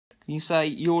Can you say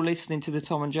you're listening to the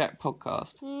Tom and Jack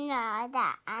podcast? No,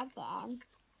 that I am.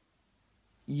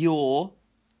 You're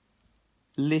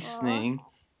listening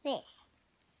This.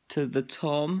 to the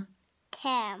Tom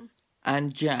Tim.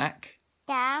 and Jack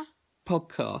Down.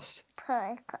 podcast.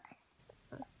 Podcast.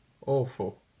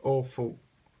 Awful.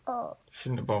 Oh.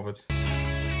 Shouldn't have bothered.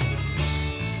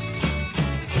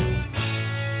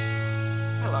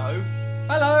 Hello.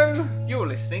 You're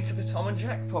listening to the Tom and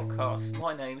Jack podcast.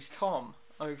 My name's Tom.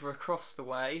 Over across the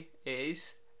way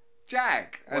is...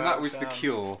 Jack! And Well that was done. The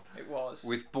Cure. It was.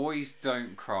 With Boys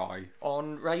Don't Cry.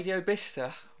 On Radio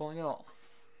Bista. Why not?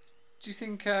 Do you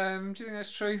think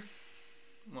that's true?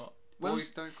 What? When Boys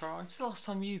Don't Cry? was the last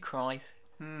time you cried?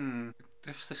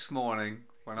 Just this morning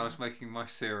when I was making my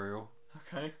cereal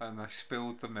Okay. and I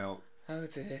spilled the milk. Oh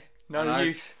dear. And No I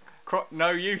use. No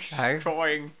use Hey?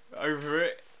 crying over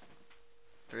it.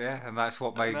 Yeah, and that's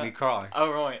what made me cry.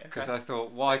 Oh right. Because Okay. I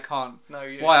thought, why use.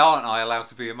 aren't I allowed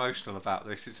to be emotional about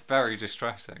this? It's very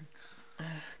distressing.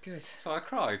 Good. So I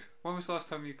cried. When was the last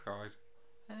time you cried?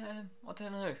 I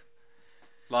don't know.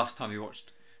 Last time you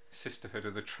watched Sisterhood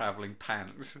of the Travelling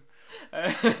Pants.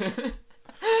 Uh,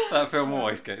 That film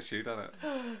always gets you, doesn't it?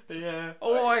 yeah.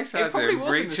 Always It has probably him was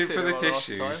in the reaching for the cinema last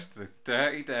tissues. The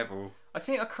dirty devil. I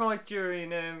think I cried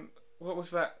during what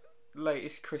was that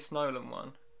latest Chris Nolan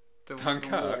one?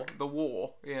 Dunkirk? The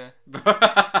War. Yeah.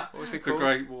 What was it The called?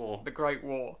 Great War. The Great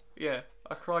War. Yeah.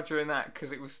 I cried during that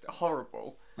because it was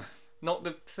horrible. Not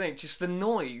the thing, just the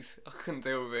noise. I couldn't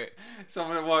deal with it.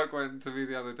 Someone at work went to me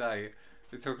the other day.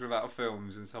 They're talking about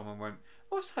films, and someone went,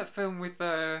 "What's that film with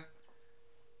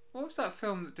what was that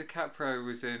film that DiCaprio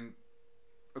was in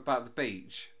about the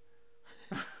beach?"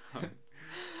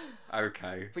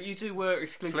 Okay. But you do work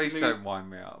exclusively Please don't wind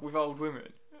me up. with old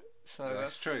women. So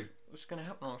That's true. What's going to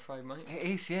happen, I'm afraid, mate. It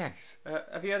is, yes.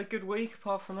 Have you had a good week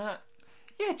apart from that?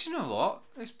 Yeah, do you know what?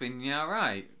 It's been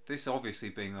alright. This obviously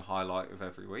being the highlight of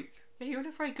every week. Yeah, you're in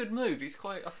a very good mood.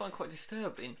 I find quite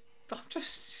disturbing. But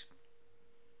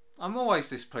I'm always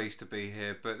this pleased to be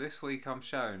here, but this week I'm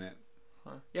showing it.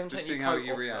 You haven't Just taken seeing your how coat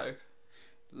you off, react.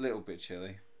 Little bit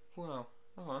chilly. though. Well,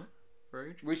 alright.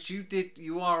 Rude. Which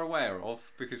you are aware of,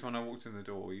 because when I walked in the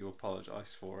door you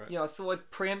apologised for it. Yeah, I thought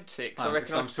I'd preempt it, because I Like reckon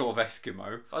some sort of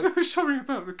Eskimo. I- I'm sorry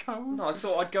about the cold. No, I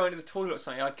thought I'd go into the toilet or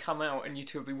something, I'd come out and you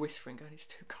two would be whispering, going, it's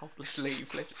too cold, let's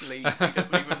leave. He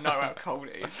doesn't even know how cold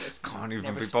it is. Let's Can't even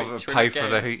never be speak bothered to to him pay for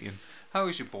the again." heating. How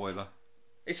is your boiler?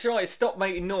 It's right, it stopped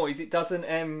making noise, it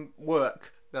doesn't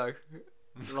work, though,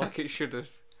 like it should have.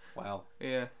 Well,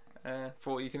 Yeah,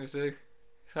 for what you going to do?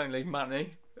 It's only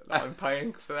money that I'm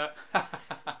paying for that.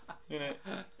 You know,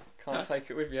 can't take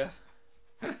it with you.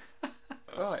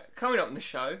 Right, coming up on the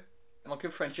show, my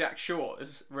good friend Jack Short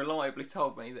has reliably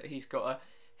told me that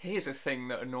here's a thing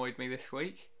that annoyed me this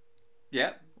week,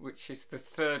 yeah, which is the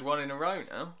third one in a row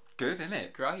now. good, isn't It's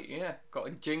it? great, yeah. Got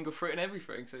a jingle for it and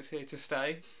everything, so it's here to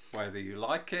stay. Whether you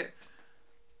like it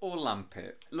or lump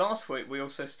it. Last week we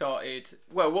also started,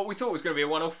 what we thought was going to be a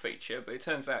one-off feature, but it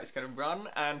turns out it's going to run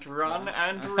and run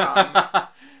and run.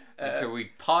 Until we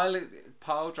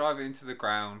pile drive it into the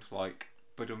ground like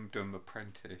Budum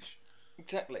Apprentice.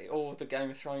 Exactly, or the Game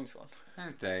of Thrones one. How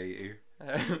dare you?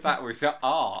 That was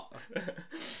art.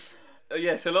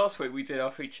 Yeah, so last week we did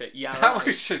our feature, That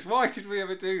was just, why did we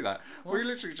ever do that? We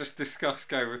literally just discussed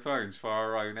Game of Thrones for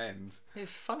our own ends.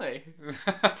 It's funny,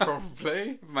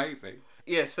 probably. Maybe.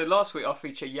 Yeah, so last week our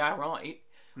feature, Yeah Right,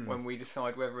 when we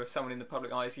decide whether someone in the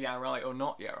public eye is Yeah Right or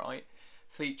not Yeah Right,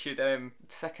 featured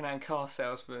second-hand car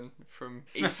salesman from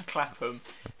East Clapham,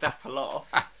 Dapper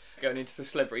Laughs, going into the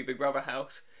Celebrity Big Brother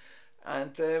house.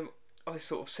 And I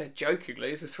sort of said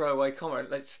jokingly, as a throwaway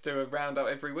comment, let's do a roundup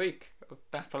every week of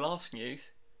Dapper Laughs news.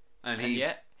 And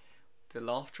yet, the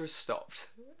laughter has stopped.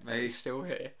 And he's still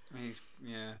here. He's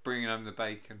bringing home the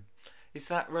bacon. Is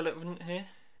that relevant here?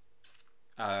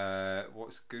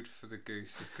 What's good for the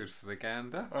goose is good for the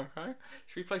gander. Okay.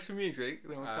 Should we play some music?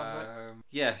 Then we'll come back.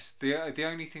 Yes. The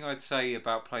only thing I'd say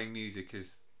about playing music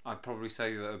is I'd probably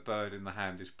say that a bird in the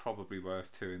hand is probably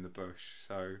worth two in the bush.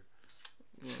 So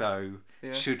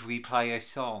Yeah. should we play a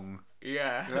song?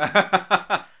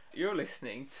 Yeah. You're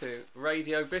listening to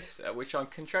Radio Bista, which I'm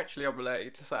contractually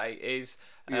obligated to say is...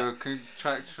 You're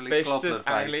contractually Bista's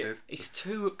floblated. It's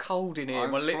too cold in here.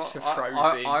 My lips are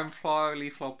frozen. I'm flyly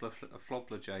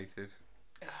floblajated.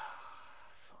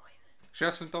 Fine. Should we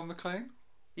have some Don McLean?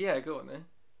 Yeah, go on then.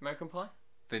 American Pie?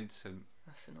 Vincent.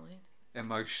 That's annoying.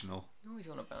 Emotional. You're always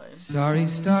on about him. Starry,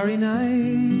 starry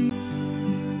night.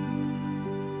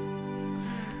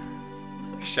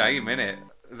 Shame, innit?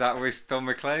 That was Don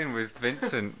McLean with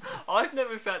Vincent. I've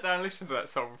never sat down and listened to that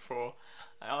song before.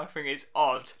 And I think it's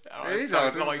odd. And It is I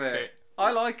odd, don't like isn't it.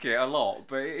 I like it a lot,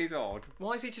 but it is odd.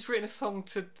 Why has he just written a song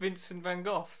to Vincent van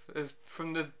Gogh as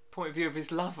from the point of view of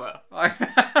his lover? I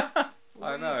know.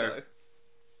 Weirdo.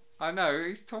 I know,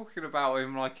 he's talking about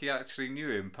him like he actually knew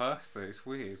him personally. It's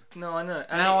weird. No, I know.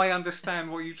 And Now I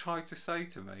understand what you tried to say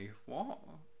to me. What?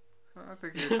 I don't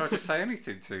think he tried to say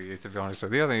anything to you, to be honest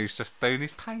with you. I think he's just doing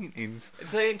his paintings.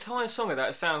 The entire song of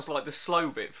that sounds like the slow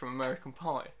bit from American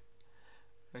Pie.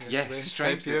 Yes, When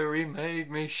strange. February made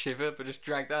me shiver, but just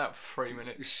dragged out for 3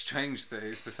 minutes. It's strange that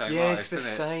it's the same Yeah, artist, it's the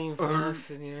isn't same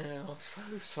person, yeah. I'm so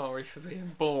sorry for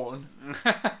being born.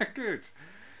 it? Good.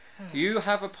 You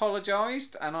have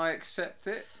apologised, and I accept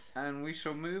it, and we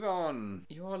shall move on.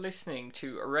 You are listening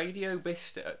to Radio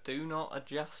Bista. Do not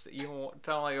adjust your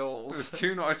dials.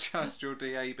 Do not adjust your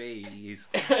DABs.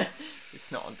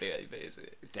 It's not on DAB, is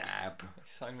it? Dab.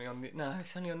 It's only on the... No,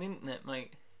 it's only on the internet,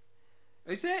 mate.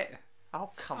 Is it?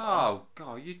 Oh, come on. Oh,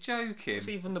 God, you're joking. What's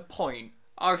even the point?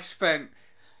 I've spent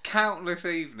countless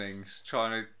evenings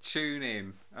trying to tune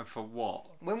in, and for what?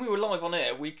 When we were live on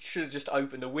air, we should have just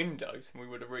opened the windows and we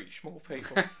would have reached more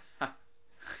people.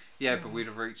 Yeah, but we'd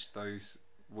have reached those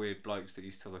weird blokes that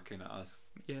used to look in at us.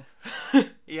 Yeah.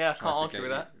 Yeah, I can't argue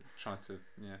with that. Try to,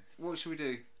 yeah. What should we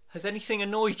do? Has anything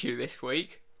annoyed you this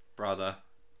week? Brother,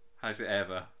 has it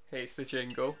ever? Here's the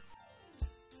jingle.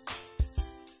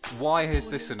 Why has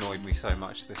this annoyed me so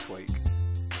much this week?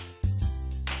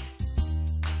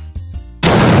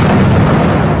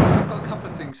 I've got a couple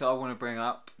of things that I want to bring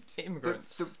up.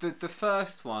 Immigrants. The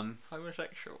first one,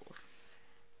 Homosexuals.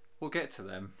 we'll get to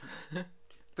them.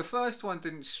 The first one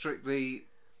didn't strictly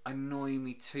annoy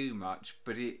me too much,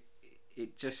 but it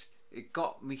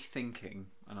got me thinking,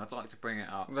 and I'd like to bring it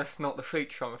up. That's not the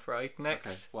feature, I'm afraid. Next.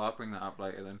 Okay, well I'll bring that up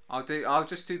later then. I'll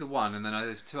just do the one, and then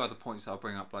there's two other points I'll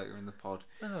bring up later in the pod.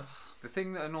 Ugh. The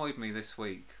thing that annoyed me this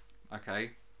week,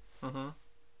 okay? Mhm.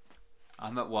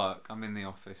 I'm at work. I'm in the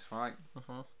office, right?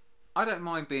 Mhm. I don't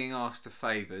mind being asked for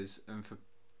favours and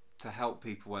to help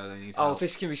people where they need Oh, help.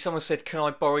 this can be someone said, "Can I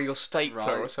borrow your stapler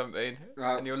Right. or something?"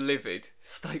 Right. And you're livid.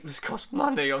 Staplers cost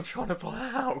money. I'm trying to buy a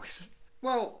house.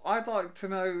 Well, I'd like to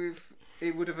know if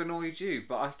it would have annoyed you,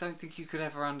 but I don't think you could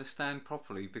ever understand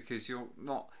properly because you're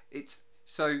not. It's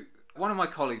so. One of my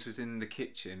colleagues was in the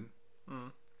kitchen,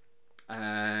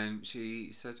 and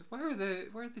she said, "Where are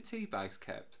the tea bags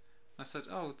kept?" I said,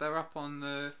 "Oh, they're up on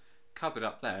the cupboard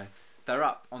up there. They're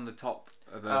up on the top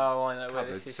of a Oh, I know where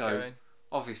cupboard." this is So going.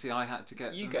 obviously, I had to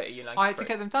get. You them. get it, you know. I had to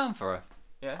get them down for her.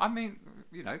 Yeah. I mean,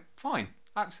 fine,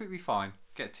 absolutely fine.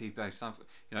 Get tea bags down.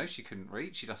 She couldn't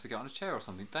reach. She'd have to get on a chair or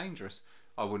something dangerous.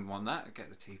 I wouldn't want that. Get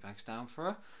the tea bags down for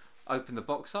her. Open the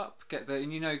box up.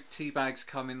 And tea bags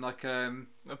come in like A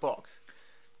box.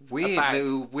 weird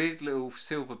bag. little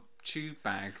silver tube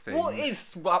bag thing. What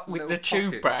is up with Little the tube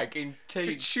pockets. bag in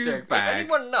tea? A tube If bag.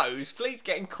 anyone knows, please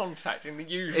get in contact in the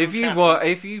usual.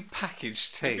 If you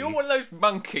package tea, If you're one of those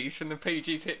monkeys from the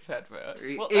PG Tips adverts,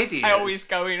 You what the idiots. hell is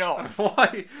going on?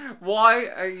 why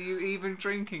are you even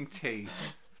drinking tea?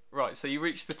 Right, so you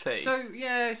reach the tea.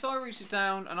 So I reached it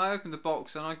down and I opened the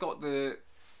box and I got a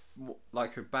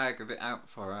bag of it out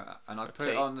for her and I put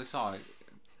tea. it on the side.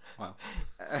 Well,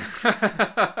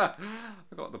 I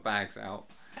got the bags out,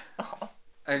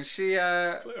 and she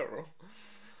Plural.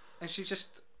 and she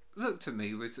just looked at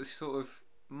me with a sort of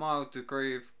mild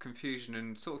degree of confusion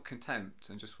and sort of contempt,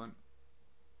 and just went,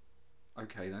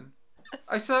 "Okay then."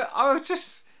 And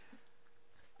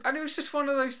it was just one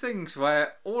of those things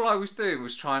where all I was doing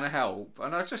was trying to help,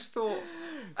 and I just thought,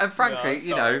 and frankly,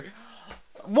 sorry.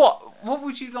 what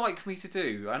would you like me to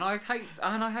do? And I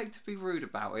hate to be rude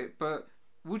about it, but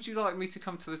would you like me to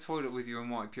come to the toilet with you and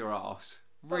wipe your ass?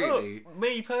 Really? Oh,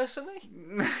 me personally?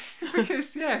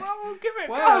 Because yes, Well, we'll give it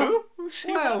a Well, go. We'll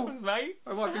see well. what happens, mate.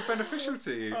 it might be beneficial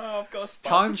to you. Oh, I've got a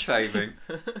sponge. Time saving.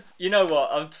 You know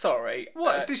what? I'm sorry.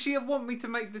 What does she want me to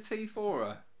make the tea for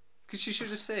her? Because she should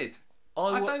have said.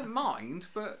 I don't mind,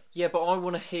 but Yeah, but I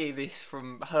want to hear this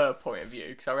from her point of view,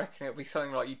 because I reckon it'll be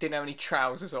something like you didn't have any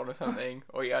trousers on or something,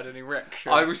 or you had an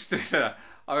erection. I was stood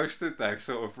there,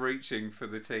 sort of reaching for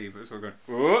the tea, but sort of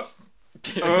going,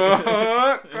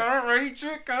 can't reach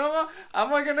it,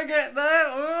 am I gonna get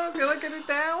there? Can I get it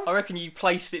down? I reckon you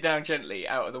placed it down gently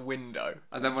out of the window.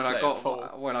 And then when Just I let it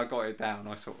fall. got it down,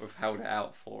 I sort of held it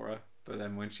out for her. But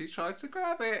then when she tried to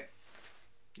grab it,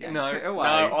 No, yanked it away.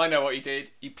 no, I know what you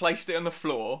did. You placed it on the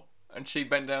floor, and she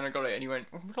bent down and got it, and you went,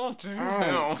 "Bloody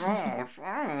hell."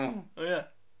 Oh, Yeah,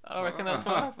 I reckon that's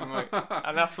what happened, mate.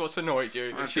 And that's what's annoyed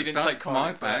you, that she didn't take my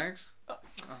kindly to that. bags.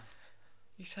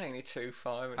 You're saying it too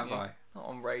far, haven't Have you? I? Not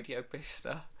on Radio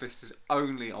Bista. This is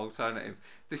only alternative.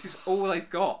 This is all they've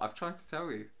got. I've tried to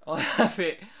tell you. I have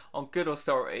it on good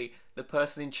authority. The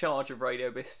person in charge of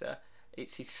Radio Bista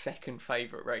it's his second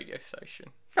favourite radio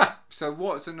station. So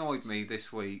what's annoyed me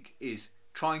this week is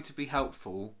trying to be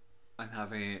helpful and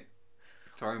having it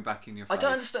thrown back in your face. I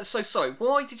don't understand. So sorry.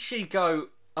 Why did she go?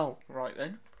 Oh, right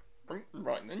then.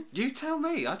 Right then. You tell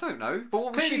me. I don't know. But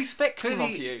what was she expecting of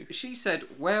clearly, you? She said,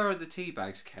 "Where are the tea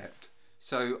bags kept?"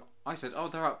 So I said, "Oh,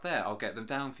 they're up there. I'll get them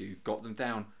down for you." Got them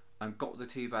down and got the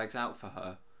tea bags out for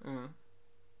her. Mm.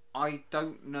 I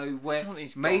don't know where.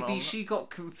 Something's gone Maybe on. she got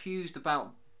confused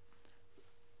about.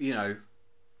 You know,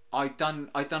 I'd done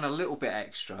a little bit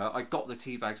extra. I got the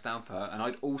tea bags down for her, and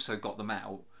I'd also got them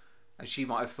out. And she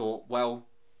might have thought, well,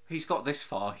 he's got this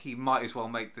far. He might as well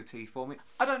make the tea for me.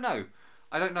 I don't know.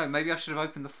 Maybe I should have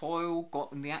opened the foil,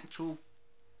 gotten the actual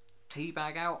tea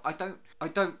bag out.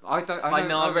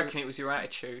 I reckon it was your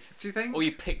attitude. Do you think? Or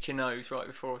you picked your nose right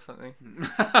before or something.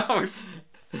 I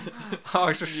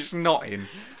was just snotting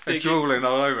and drooling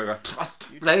all over.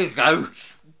 There you go.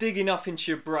 Digging up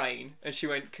into your brain, and she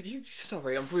went,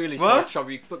 sorry, I'm really What? sorry to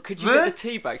trouble you, but could you get the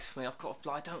tea bags for me? I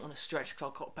don't want to stretch because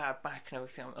I've got a bad back and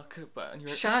everything. I could, but... And you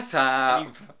went, Shut and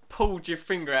up. you pulled your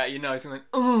finger out of your nose and went,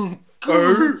 oh,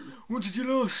 God, what did your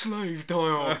last slave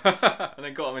die of? And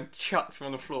then got him and chucked him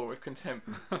on the floor with contempt.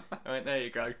 I went, there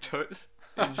you go, toots.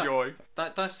 Enjoy.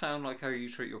 That does sound like how you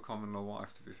treat your common law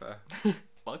wife, to be fair.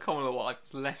 My common law wife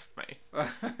left me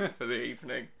for the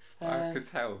evening. I could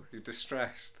tell. You're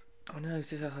distressed. I know.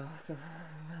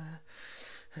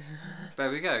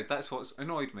 There we go. That's what's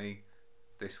annoyed me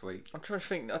this week. I'm trying to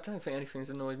think. I don't think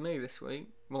anything's annoyed me this week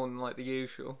more than like the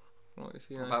usual. Like,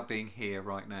 you know. What about being here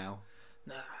right now?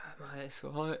 Nah, mate, it's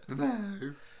alright.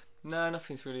 No.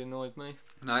 Nothing's really annoyed me.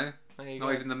 No? There you Not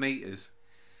go. even the meters?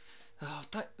 Oh,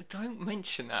 don't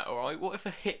mention that, alright? What if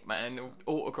a hitman or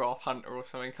autograph hunter or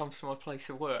something comes to my place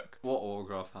of work? What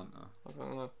autograph hunter? I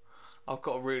don't know. I've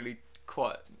got a really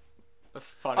quite a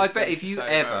funny. I bet thing if to you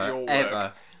say about your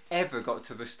work. ever got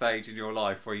to the stage in your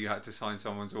life where you had to sign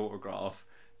someone's autograph,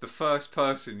 the first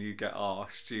person you get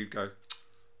asked, you'd go,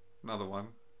 another one.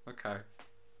 Okay.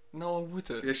 No, I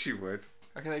wouldn't. Yes, you would.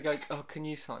 Okay, they go, oh, can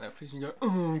you sign that, please? And you go,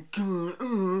 oh, God,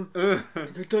 I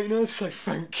go, don't you know how to say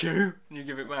thank you? And you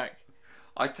give it back.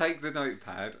 I'd take the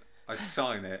notepad, I'd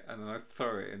sign it, and then I'd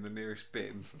throw it in the nearest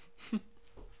bin.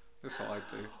 That's what I'd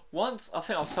do. Once, I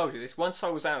think I've told you this, once I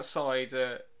was outside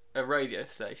a radio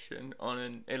station on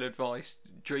an ill-advised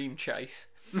dream chase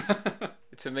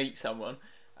to meet someone,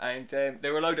 and there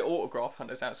were a load of autograph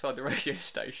hunters outside the radio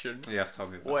station You have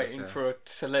told me about waiting this, yeah. for a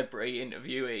celebrity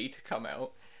interviewee to come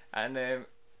out, and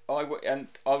I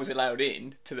was allowed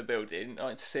in to the building. I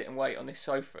had to sit and wait on this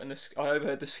sofa, and I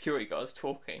overheard the security guards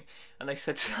talking, and they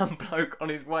said some bloke on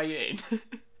his way in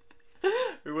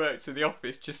who worked in the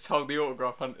office just told the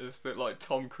autograph hunters that like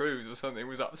Tom Cruise or something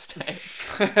was upstairs.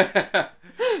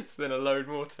 So then a load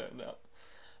more turned up.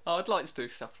 Oh, I'd like to do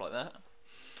stuff like that.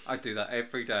 I'd do that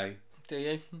every day. Do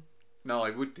you? No, I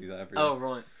would do that every day. Oh,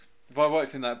 right. If I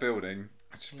worked in that building,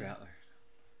 I'd just be out there.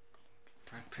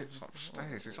 Brad Pitt's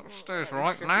upstairs. He's upstairs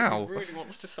right now. He really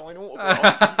wants to sign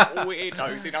autographs from all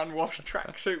weirdos in unwashed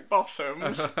tracksuit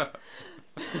bottoms.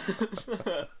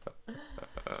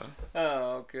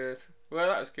 Oh, good. Well,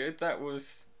 that was good. That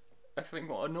was, I think,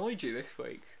 what annoyed you this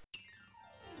week.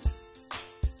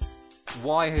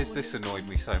 Why has this annoyed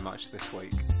me so much this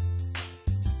week?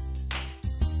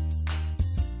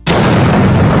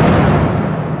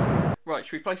 Right,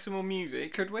 should we play some more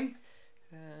music? Could we?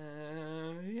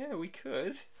 Yeah, we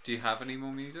could. Do you have any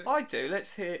more music? I do.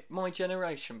 Let's hear My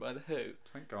Generation by The Who.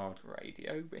 Thank God.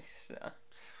 Radio Vista.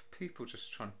 People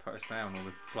just trying to put us down all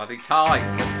the bloody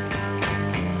time.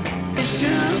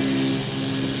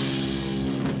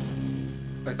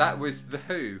 But that was The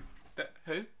Who. The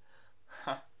Who?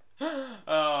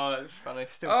 Oh, that's funny.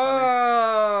 Still funny.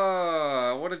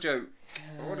 Oh, what a joke.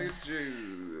 What a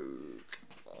joke.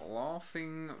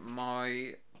 Laughing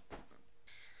my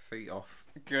feet off.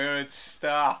 Good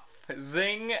stuff.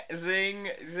 Zing, zing,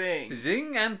 zing.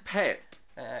 Zing and Pep.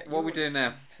 What are we doing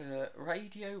now?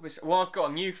 Radio Vista. Well, I've got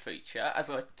a new feature, as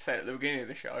I said at the beginning of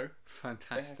the show.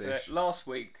 Fantastic. Last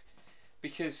week,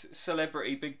 because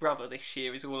Celebrity Big Brother this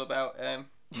year is all about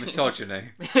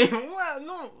misogyny. well,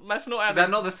 no, that's not how Is that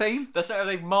not the theme? that's not how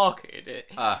they've marketed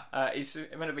it. Ah. It's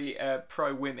meant to be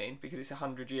pro women because it's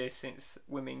 100 years since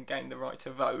women gained the right to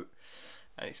vote,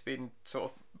 and it's been sort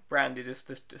of branded as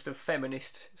the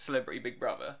feminist Celebrity Big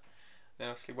Brother. Then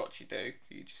obviously, what you do,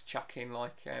 you just chuck in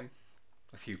like A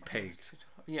few pigs.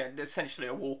 yeah, essentially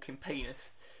a walking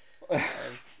penis.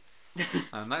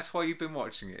 And that's why you've been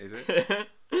watching it, is it?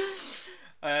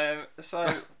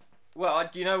 So, well,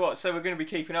 do you know what? So we're going to be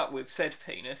keeping up with said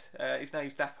penis. His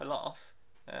name's Dapper Lass.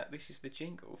 This is the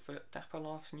jingle for Dapper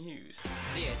Last News.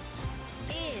 This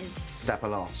Is Dapper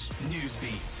Laughs.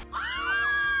 Newsbeat.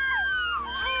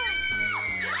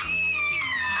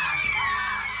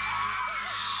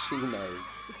 She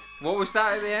knows. What was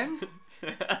that at the end?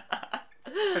 I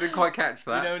didn't quite catch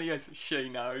that. You know when he goes, she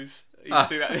knows. He used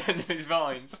to do that at the end of his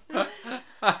vines. There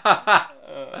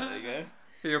you go.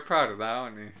 You're proud of that,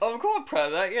 aren't you? I'm quite proud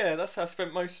of that, yeah. That's how I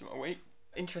spent most of my week.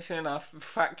 Interesting enough,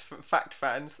 fact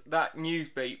fans, that news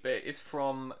beat bit is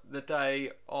from the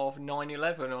day of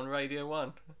 9/11 on Radio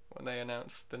 1 when they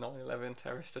announced the 9/11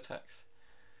 terrorist attacks.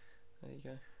 There you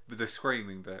go. With the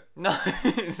screaming bit. No,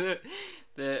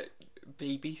 the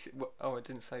BBC. Oh, I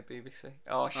didn't say BBC.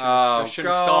 Oh, I should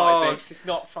have God. started this. It's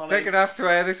not funny. They're going to have to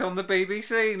air this on the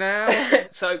BBC now.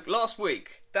 So, last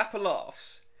week, Dapper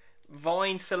Laughs,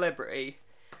 Vine celebrity,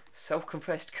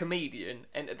 self-confessed comedian,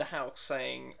 entered the house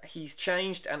saying he's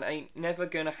changed and ain't never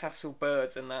gonna hassle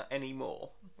birds and that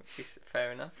anymore. Which is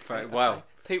fair enough. Fair- well.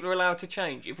 People are allowed to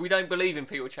change. If we don't believe in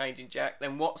people changing, Jack,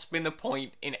 then what's been the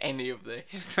point in any of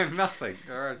this? Nothing.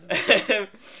 There is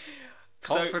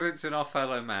So, confidence in our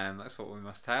fellow man. That's what we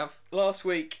must have. last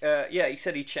week, he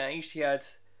said he changed. He had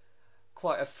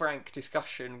quite a frank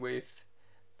discussion with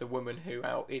the woman who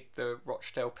outed the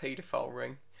Rochdale paedophile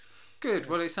ring. Good.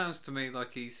 Well, it sounds to me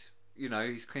like he's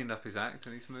cleaned up his act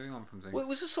and he's moving on from things. Well, it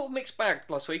was a sort of mixed bag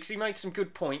last week because he made some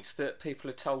good points that people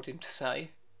had told him to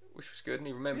say, which was good, and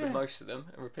he remembered most of them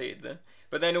and repeated them.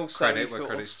 But then also Credit he where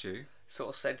credit's due. sort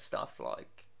of said stuff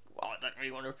like, well, I don't really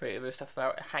want to repeat it, but stuff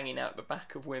about hanging out the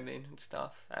back of women and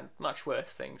stuff, and much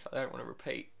worse things I don't want to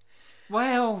repeat.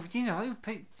 Well,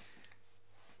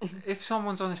 if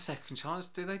someone's on a second chance,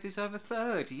 do they deserve a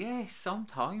third? Yes,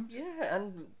 sometimes. Yeah,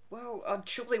 and, well, I'm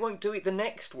sure they won't do it the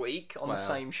next week on the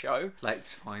same show.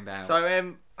 Let's find out. So,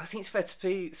 I think it's fair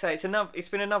to say it's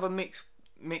been another mixed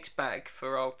bag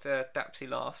for old Dapsy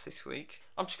Last this week.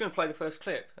 I'm just going to play the first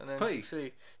clip and then Please.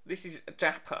 see. This is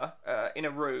Dapper in a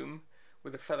room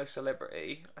with a fellow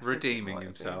celebrity. I think it Redeeming might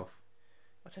have been- himself.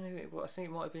 I don't know. I think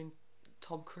it might have been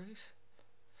Tom Cruise.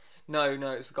 No,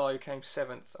 it's the guy who came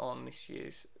 7th on this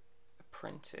year's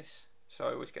Apprentice. So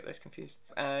I always get those confused.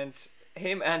 And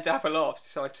him and Dapper Laughs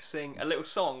decided to sing a little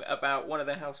song about one of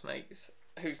their housemates,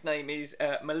 whose name is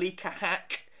Malika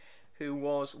Hack, who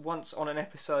was once on an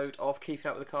episode of Keeping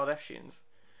Up with the Kardashians.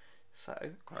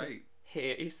 So, Great.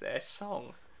 here is their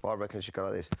song. Well, I reckon it should go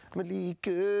like this.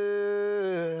 Malika,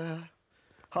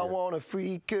 I want a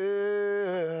freak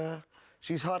her.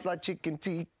 She's hot like chicken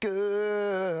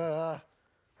tikka.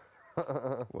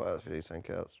 What else do you think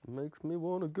else? Makes me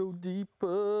wanna go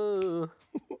deeper.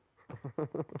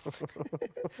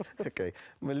 Okay.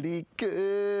 Malika,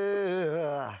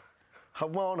 I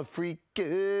want a freak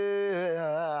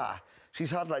her.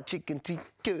 She's hot like chicken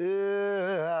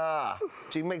tikka.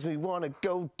 She makes me wanna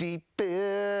go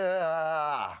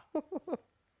deeper.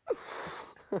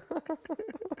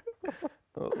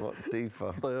 What deeper?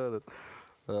 I heard it.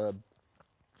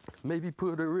 Maybe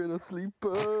put her in a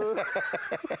sleeper.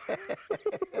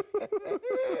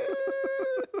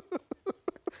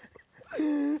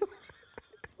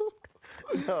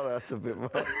 No, that's a bit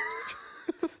much.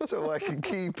 So I can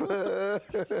keep her.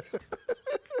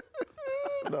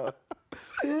 No,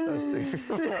 that's too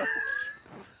much.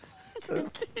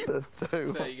 That's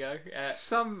too There much. you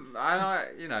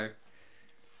go.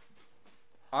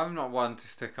 I'm not one to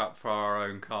stick up for our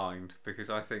own kind because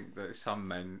I think that some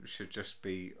men should just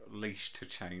be leashed to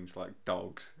change like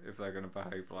dogs if they're going to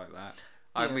behave like that.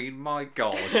 I mean, my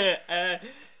God.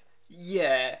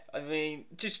 Yeah, I mean,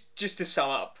 just to sum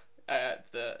up,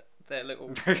 their little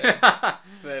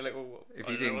their little. If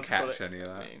I you don't know didn't what to call catch it. any of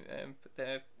that. I mean,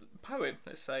 their poem.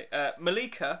 Let's say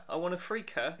Malika, I want to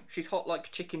freak her. She's hot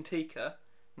like chicken tikka.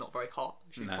 Not very hot,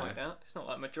 she No. pointed out. It's not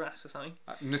like Madras or something.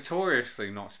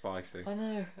 Notoriously not spicy. I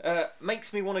know.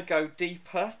 Makes me want to go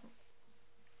deeper.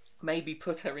 Maybe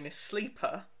put her in a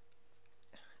sleeper,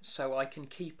 so I can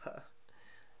keep her.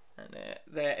 And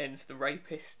there ends the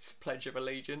rapist's pledge of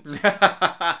allegiance.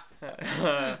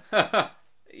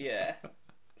 Yeah.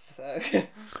 So.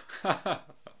 The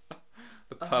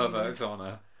pervert's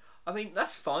honour. I mean,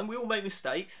 that's fine. We all make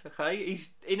mistakes, okay?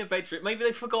 He's in a bedroom. Maybe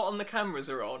they've forgotten the cameras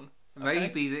are on. Okay?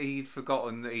 Maybe that he'd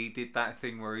forgotten that he did that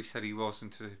thing where he said he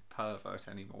wasn't a pervert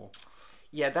anymore.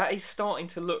 Yeah, that is starting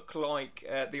to look like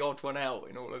the odd one out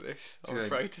in all of this, I'm Good.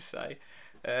 afraid to say.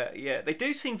 Yeah, they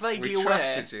do seem vaguely We aware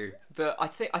trusted you. that I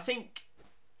think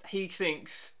he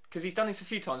thinks, because he's done this a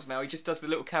few times now, he just does the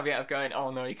little caveat of going,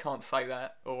 oh no, you can't say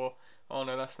that, or oh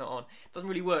no, that's not on. It doesn't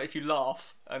really work if you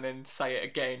laugh and then say it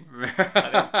again and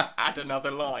then add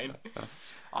another line.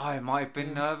 I might have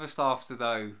been nervous after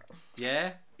though.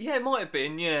 Yeah? Yeah, it might have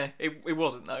been. Yeah, it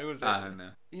wasn't though, was it? Oh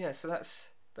no. Yeah, so that's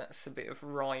a bit of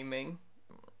rhyming.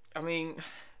 I mean,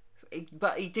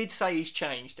 but he did say he's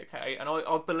changed, okay? And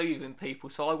I believe in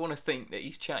people, so I want to think that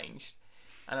he's changed.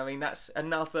 And I mean, that's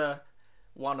another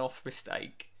one-off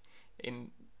mistake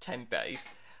in 10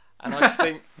 days. And I just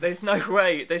think there's no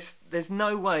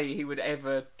way he would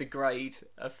ever degrade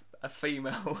a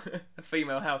female a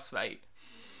female housemate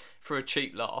for a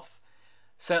cheap laugh.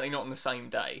 Certainly not on the same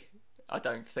day, I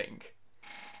don't think.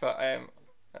 But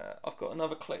I've got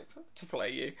another clip to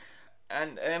play you.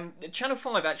 And Channel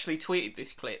 5 actually tweeted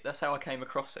this clip. That's how I came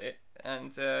across it.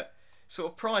 And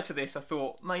sort of prior to this, I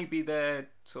thought maybe their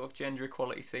sort of gender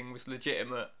equality thing was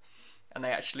legitimate. And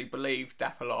they actually believed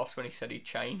Dapper Laughs when he said he'd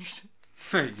changed.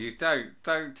 You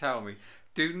don't tell me.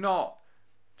 Do not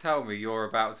tell me you're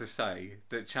about to say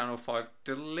that Channel 5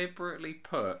 deliberately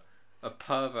put a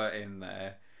pervert in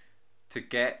there to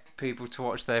get people to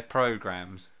watch their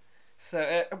programmes.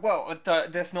 So,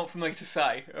 that's not for me to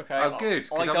say, okay? Oh, good.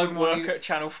 I don't work at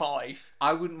Channel 5.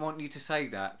 I wouldn't want you to say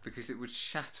that because it would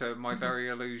shatter my very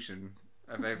illusion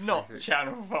of everything. Not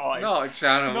Channel 5. Not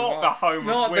Channel 5. Not the home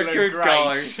Not of Will the good and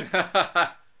Grace. guys.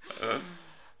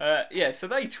 Yeah, so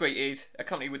they tweeted,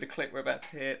 accompanied with the clip we're about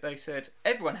to hear, they said,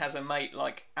 everyone has a mate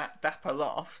like at Dapper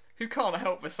Laughs who can't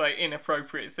help but say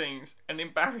inappropriate things and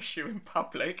embarrass you in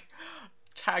public.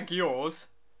 Tag yours.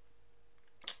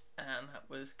 And that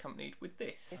was accompanied with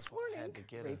this. This morning,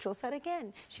 Rachel said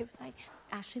again, she was like,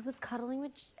 Ashley was snuggling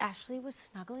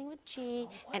with G,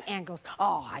 and Ann goes,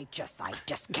 oh, I just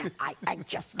can't. And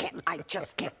I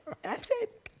said,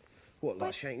 What,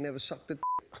 like she ain't never sucked a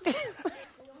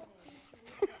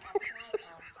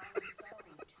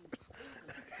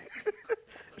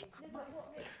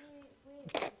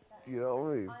You know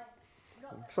what I mean?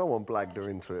 Someone blagged her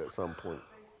into it at some point.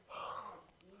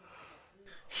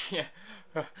 Yeah,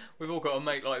 we've all got a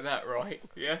mate like that, right?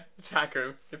 Yeah, tag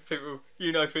him. If people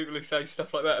who say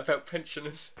stuff like that about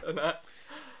pensioners and that.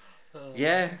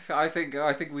 Yeah, I think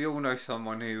we all know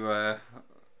someone who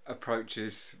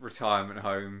approaches retirement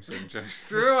homes and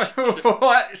just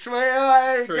what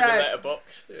swear Through the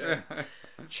letterbox. Yeah.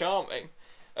 Charming.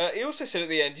 He also said at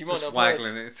the end, you might just not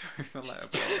waggling it through the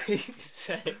letterbox. He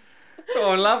said,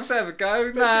 Oh, love to have a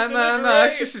go. No,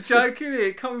 it's just a joke, isn't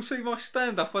it? Come and see my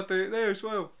stand-up. I do it there as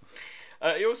well.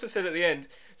 He also said at the end,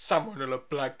 someone will have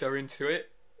blagged her into it,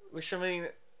 which, I mean,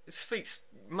 it speaks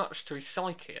much to his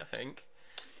psyche, I think.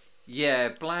 Yeah,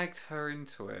 blagged her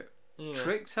into it. Yeah.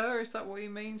 Tricked her, is that what he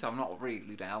means? I'm not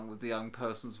really down with the young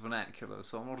person's vernacular,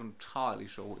 so I'm not entirely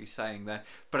sure what he's saying there.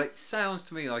 But it sounds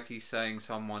to me like he's saying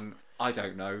someone, I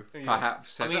don't know,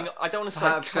 perhaps said... I mean, I don't want to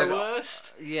say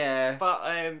coerced. Yeah.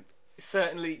 But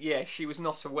certainly, yeah, she was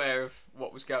not aware of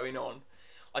what was going on.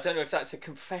 I don't know if that's a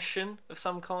confession of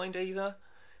some kind either,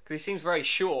 because he seems very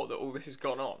sure that all this has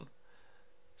gone on.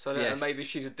 So I don't know, maybe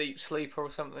she's a deep sleeper or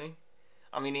something.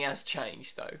 I mean, he has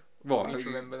changed though. What? I need to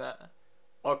remember that.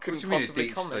 I couldn't what do you possibly mean a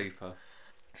deep comment. sleeper?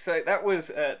 So that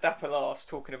was Dapper Laughs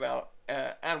talking about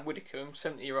Anne Widdecombe,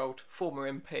 70-year-old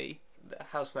former MP. The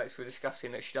housemates were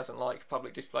discussing that she doesn't like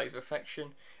public displays of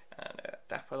affection, and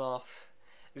Dapper Laughs,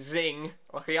 zing,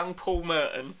 like a young Paul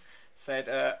Merton,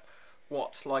 said,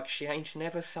 what, like she ain't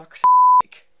never sucked a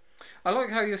dick? I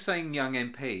like how you're saying young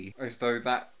MP, as though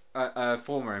that,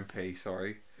 former MP,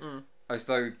 sorry, as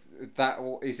though that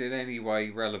is in any way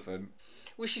relevant.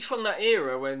 Well, she's from that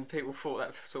era when people thought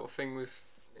that sort of thing was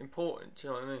important, do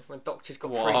you know what I mean? When doctors got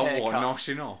free haircuts. What,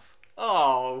 noshing off?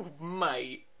 Oh,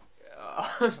 mate.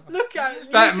 Look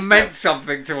at that meant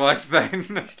something to us then.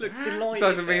 Just look delighted.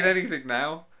 Doesn't mean anything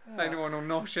now. Anyone will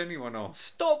nosh anyone off.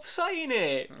 Stop saying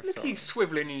it. Look at you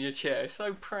swivelling in your chair,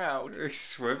 so proud.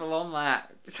 Swivel on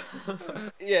that.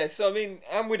 Yeah, so I mean,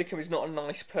 Anne Widdecombe is not a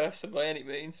nice person by any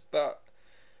means, but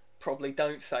probably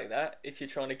don't say that if you're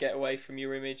trying to get away from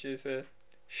your image as a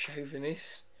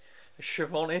chauvinist, a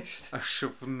chauvinist. A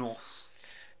chauvinist.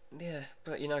 Yeah,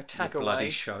 but you know, tag you away. Bloody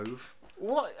chauve.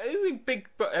 What? Who in big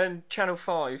Channel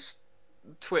 5's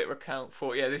Twitter account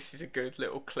thought, yeah, this is a good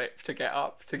little clip to get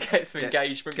up to get some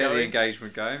engagement going. Get the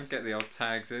engagement going. Get the old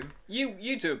tags in.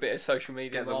 You do a bit of social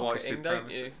media marketing, don't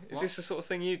you? Is this the sort of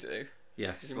thing you do?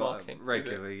 Yes, marketing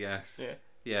regularly. Yes.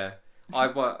 Yeah. I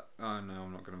work. Oh no,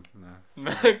 I'm not gonna.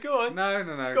 No. Go on. No.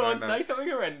 Go on, say something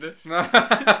horrendous. No.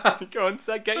 Go on,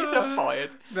 say get yourself fired.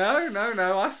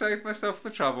 No. I saved myself the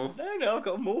trouble. No. I've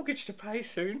got a mortgage to pay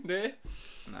soon, dear.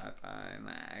 No.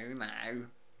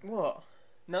 What?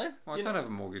 No? Well, I don't have a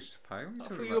mortgage to pay. What are you I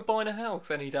talking thought you about? were buying a house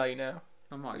any day now.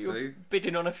 I might You're do.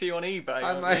 bidding on a few on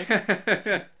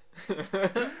eBay.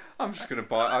 I'm just gonna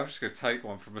take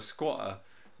one from a squatter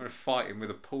going to fight him with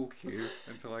a pool cue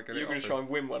until I get You're it going off to him. try and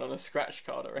win one on a scratch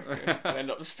card, I reckon, and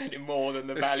end up spending more than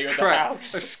the A value of the scra-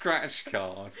 house. A scratch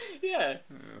card. Yeah.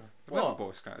 I've What? never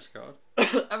bought a scratch card.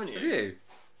 Haven't you? Have you?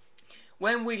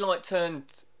 When we turned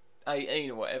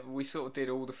 18 or whatever, we sort of did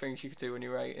all the things you could do when you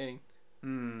were 18.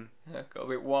 Yeah, got a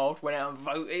bit wild, went out and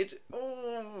voted.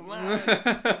 Oh man,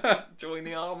 joined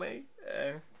the army.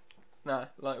 No,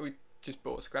 we just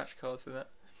bought scratch cards and that.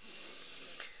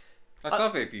 I'd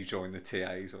love it if you joined the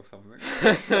TAs or something.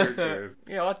 That's so good.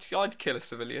 Yeah, I'd kill a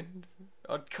civilian.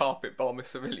 I'd carpet bomb a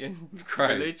civilian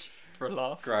Great. village for a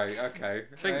laugh. Great, okay.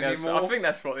 I think Any more?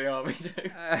 that's what the army do.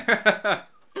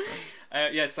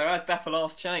 Yeah, so as Dapper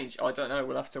last change, I don't know.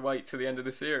 We'll have to wait till the end of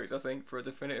the series, I think, for a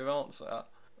definitive answer.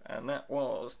 And that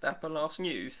was Dapper Last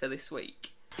News for this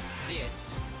week.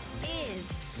 This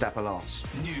Is Dapper laughs.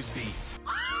 Newsbeat.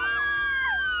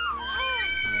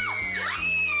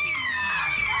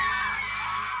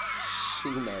 She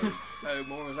knows. So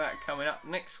more of that coming up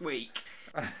next week.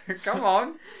 Come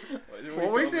on. What What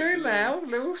are we doing now?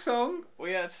 Little song?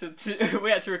 We had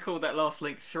to record that last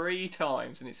link 3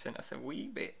 times, and it sent us a wee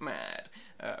bit mad.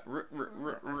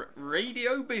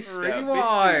 Radio Bista.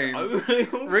 Rewind.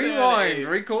 Bista's only Rewind. alternative.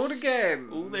 Record again.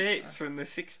 All the hits from the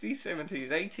 60s, 70s,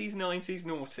 80s, 90s,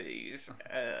 noughties.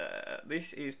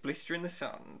 This is Blister in the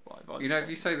Sun by Violent You know, if Femmes.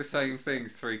 you say the same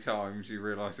things 3 times, you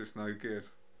realise it's no good.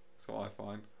 That's what I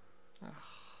find.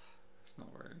 It's not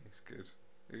really. It's good.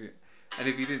 And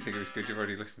if you didn't think it was good, you've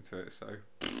already listened to it, so...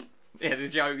 Yeah, the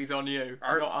joke is on you,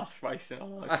 not us wasting our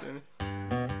lives doing this.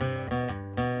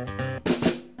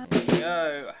 Here we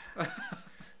go.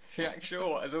 Jack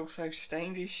Shaw has also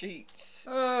stained his sheets.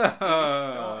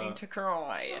 Starting to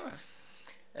cry.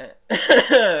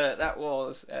 That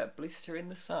was Blister in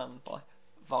the Sun by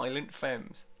Violent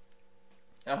Femmes.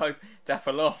 I hope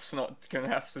Dapper Loft's not going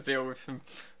to have to deal with some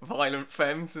Violent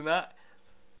Femmes and that.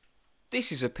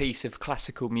 This is a piece of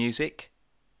classical music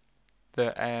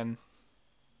that,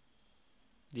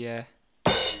 yeah.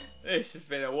 This has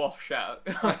been a washout.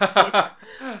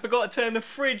 Forgot to turn the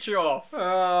fridge off.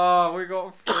 Oh, we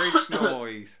got fridge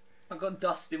noise. I've got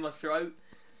dust in my throat.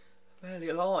 Barely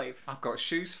alive. I've got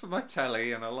shoes for my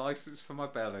telly and a licence for my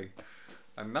belly.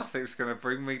 And nothing's going to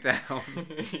bring me down.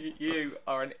 You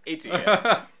are an idiot.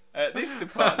 This is the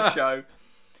part of the show.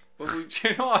 Do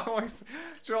you know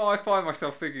what I find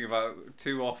myself thinking about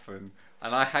too often?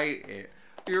 And I hate it.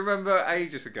 Do you remember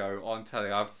ages ago on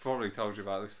telly, I've probably told you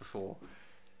about this before,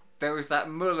 there was that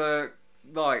Muller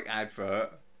Light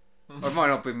advert, or it might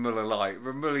not be Muller Light,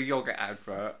 but Muller Yogurt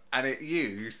advert, and it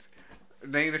used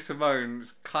Nina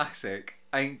Simone's classic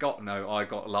Ain't Got No, I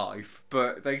Got Life,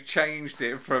 but they changed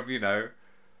it from, a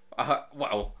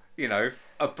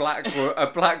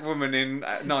black woman in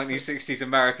 1960s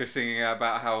America singing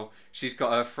about how she's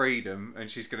got her freedom and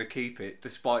she's going to keep it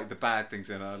despite the bad things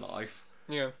in her life.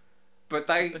 Yeah. But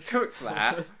they took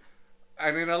that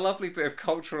and in a lovely bit of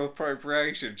cultural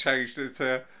appropriation changed it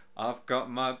to I've got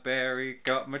my berry,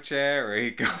 got my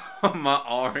cherry, got my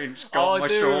orange, got my I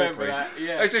do strawberry. remember that,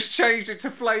 yeah. They just changed it to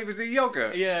flavours of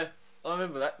yoghurt. Yeah, I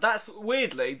remember that. That's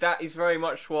weirdly, that is very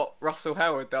much what Russell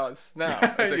Howard does now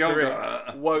as a career.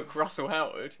 Yogurt. Woke Russell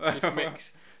Howard. Just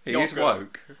mix He is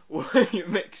woke. You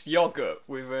mix yogurt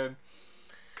with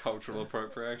Cultural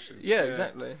appropriation. yeah,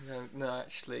 exactly. No,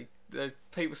 actually, the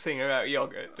people singing about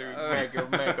yogurt doing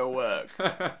mega work.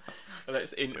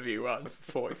 Let's interview one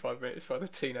for 45 minutes while the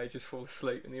teenagers fall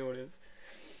asleep in the audience.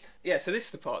 Yeah, so this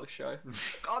is the part of the show.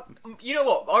 God, you know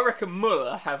what? I reckon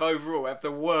Muller have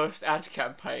the worst ad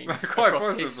campaigns Quite across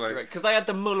possibly. history. Because they had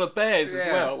the Muller Bears as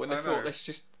Yeah, well, when they I thought know. let's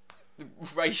just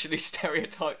racially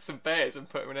stereotype some bears and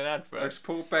put them in an advert. Those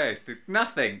poor bears did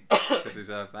nothing to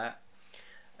deserve that.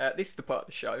 This is the part of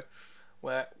the show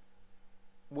where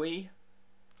we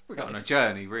We're on a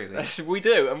journey, really. we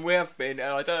do, and we have been.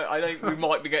 And I think we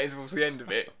might be getting towards the end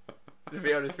of it. To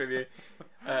be honest with you,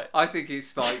 I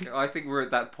think we're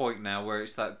at that point now where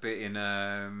it's that bit in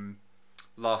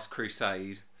Last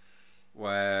Crusade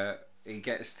where he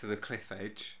gets to the cliff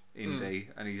edge, Indy,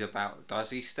 and he's about, does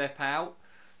he step out?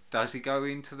 Does he go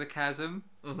into the chasm?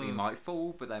 Mm-hmm. He might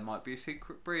fall, but there might be a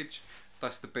secret bridge.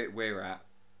 That's the bit we're at.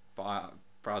 But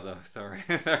brother,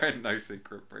 there ain't no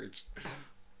secret bridge.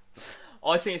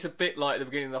 I think it's a bit like the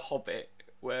beginning of The Hobbit,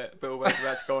 where Bilbo was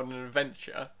about to go on an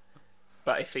adventure,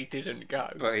 but if he didn't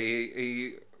go, But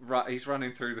he's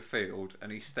running through the field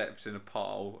and he steps in a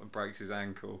pile and breaks his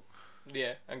ankle.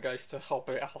 yeah, and goes to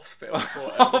Hobbit Hospital.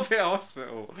 Hobbit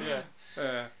Hospital.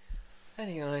 Yeah.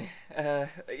 Anyway,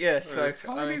 yeah. So a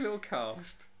tiny little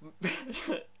cast.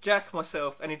 Jack,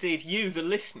 myself, and indeed you, the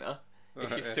listener, if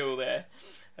you're Yes. still there,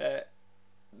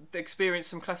 experience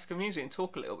some classical music and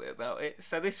talk a little bit about it.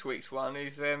 So this week's one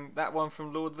is that one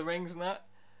from Lord of the Rings and that.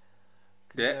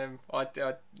 Yeah.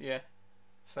 Yeah.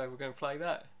 So we're going to play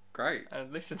that. Great.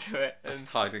 And listen to it. That's and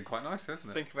tied in quite nicely,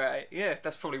 hasn't it? think about it. Yeah,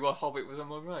 that's probably why Hobbit was on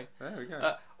my brain. There we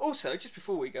go. Also, just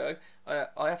before we go, I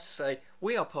have to say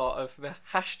we are part of the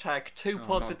hashtag 2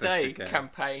 pods a not this day again.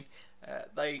 campaign.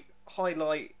 They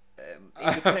highlight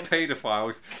independent,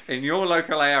 Paedophiles in your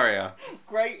local area.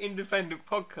 great independent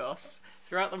podcasts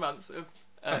throughout the months of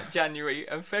January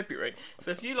and February.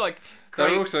 So if you like They're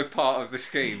great, also part of the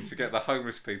scheme to get the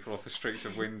homeless people off the streets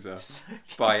of Windsor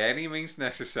by any means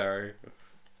necessary.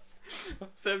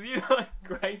 so if you like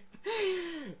great,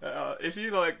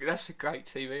 that's a great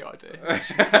TV idea.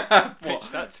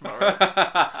 Pitch that tomorrow.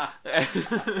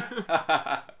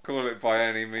 Call it by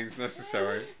any means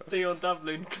necessary. Dion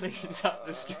Dublin cleans up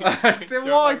the streets. Then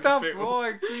why Dublin?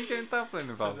 Why are you getting Dublin I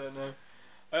involved? don't know.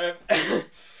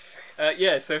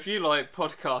 Yeah, so if you like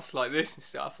podcasts like this and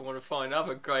stuff and want to find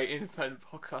other great independent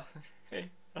podcasts,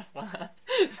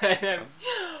 then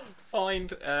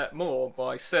find more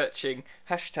by searching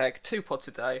hashtag 2 pods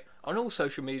a day on all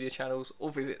social media channels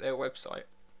or visit their website.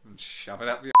 And shove it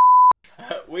up your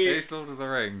Here's Lord of the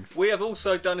Rings. We have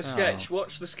also done a sketch.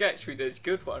 Watch the sketch we did.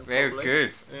 Good one. They're probably.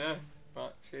 good. Yeah.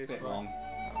 Right, cheers. Bit Bye. long.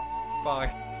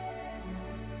 Bye.